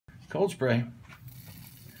Cold spray.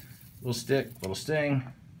 Little stick, little sting.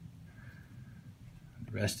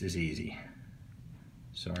 The rest is easy.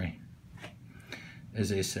 Sorry. As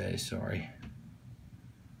they say, sorry.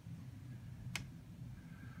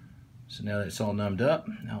 So now that it's all numbed up,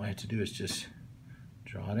 now all I have to do is just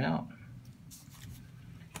draw it out.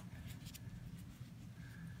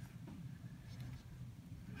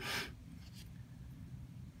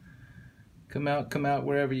 Come out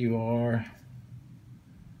wherever you are.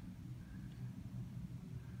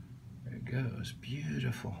 There it goes,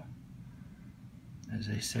 beautiful. As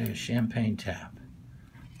they say, a champagne tap.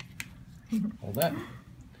 Hold that.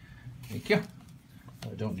 Thank you.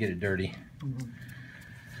 Oh, don't get it dirty.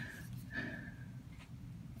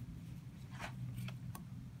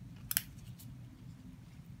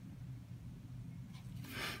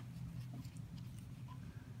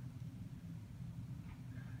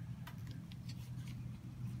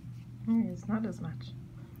 It's not as much.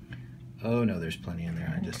 Oh no, there's plenty in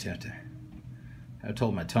there. I just have to. I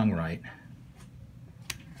told my tongue right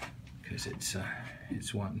because it's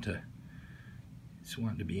wanting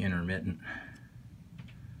to be intermittent.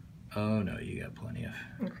 Oh no, you got plenty of.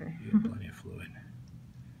 Okay. You got plenty of fluid.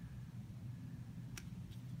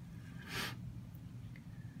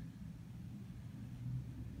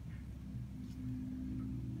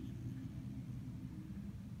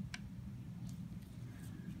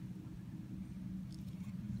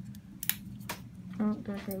 Oh,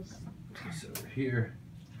 there goes. This over here.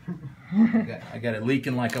 I got it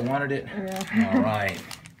leaking like I wanted it. Yeah. All right.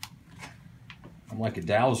 I'm like a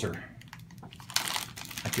dowser.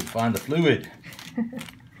 I could find the fluid.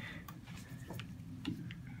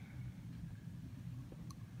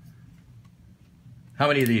 How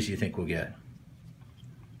many of these do you think we'll get?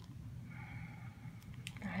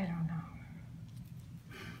 I don't know.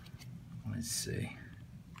 Let's see.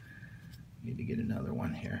 Need to get another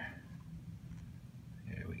one here.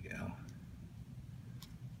 There we go.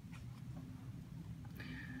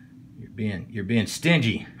 You're being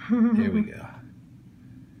stingy. There we go.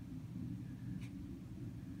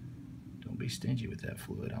 Don't be stingy with that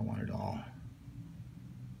fluid. I want it all.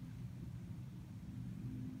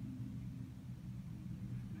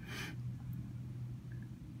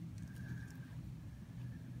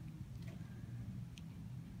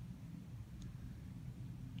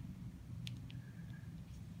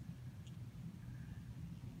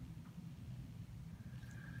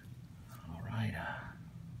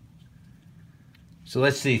 So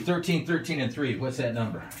let's see, 13, 13, and 3. What's that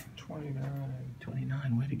number? 29.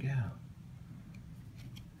 29, way to go.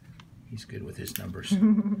 He's good with his numbers.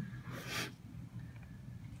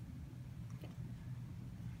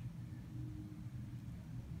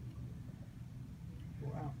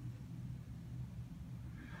 Wow.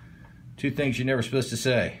 Two things you're never supposed to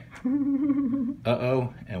say.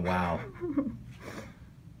 Uh-oh and wow.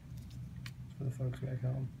 For the folks back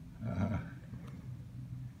home. Uh-huh.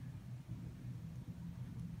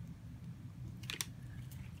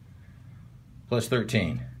 Plus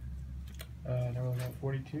 13. Now we're about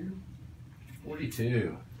 42.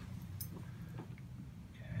 42.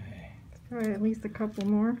 Okay. Probably at least a couple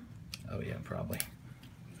more. Oh yeah, probably.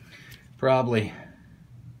 Probably.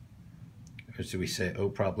 Or should we say, oh,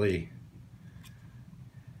 probably.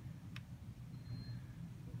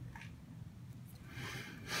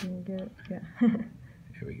 Can you get it? Yeah.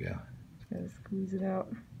 Here we go. Just gotta squeeze it out.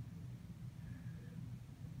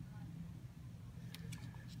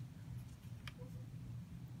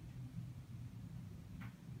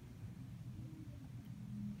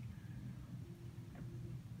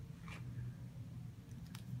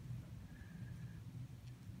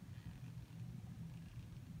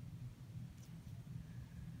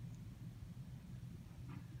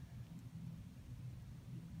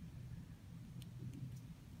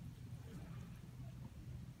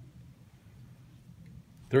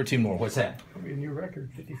 $13 more. What's that? That'll be a new record,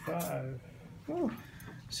 55. Oh,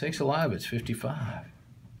 Sakes alive, it's 55.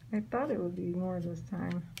 I thought it would be more this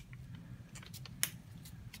time.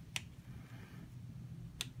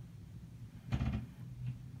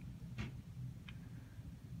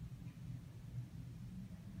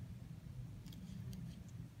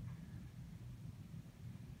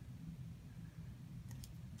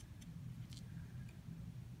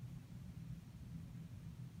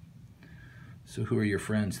 So who are your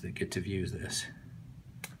friends that get to view this?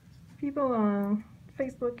 People on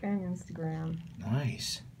Facebook and Instagram.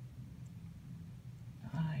 Nice.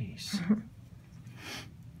 Nice.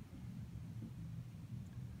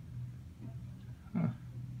 Huh.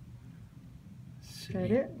 Is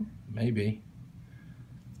that it? Maybe.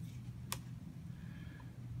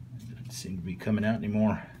 Doesn't seem to be coming out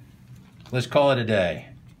anymore. Let's call it a day.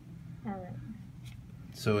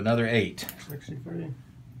 So another 8. 63.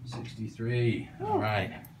 63. All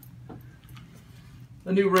right.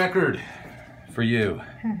 A new record for you.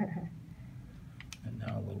 And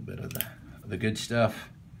now a little bit of the good stuff.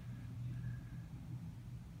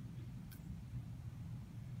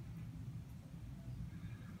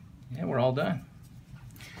 Yeah, we're all done.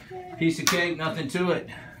 Piece of cake, nothing to it.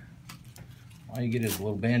 All you get is a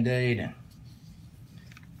little Band-Aid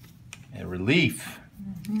and relief.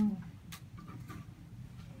 Mm-hmm.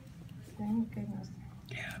 Thank goodness.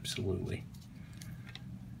 Yeah, absolutely.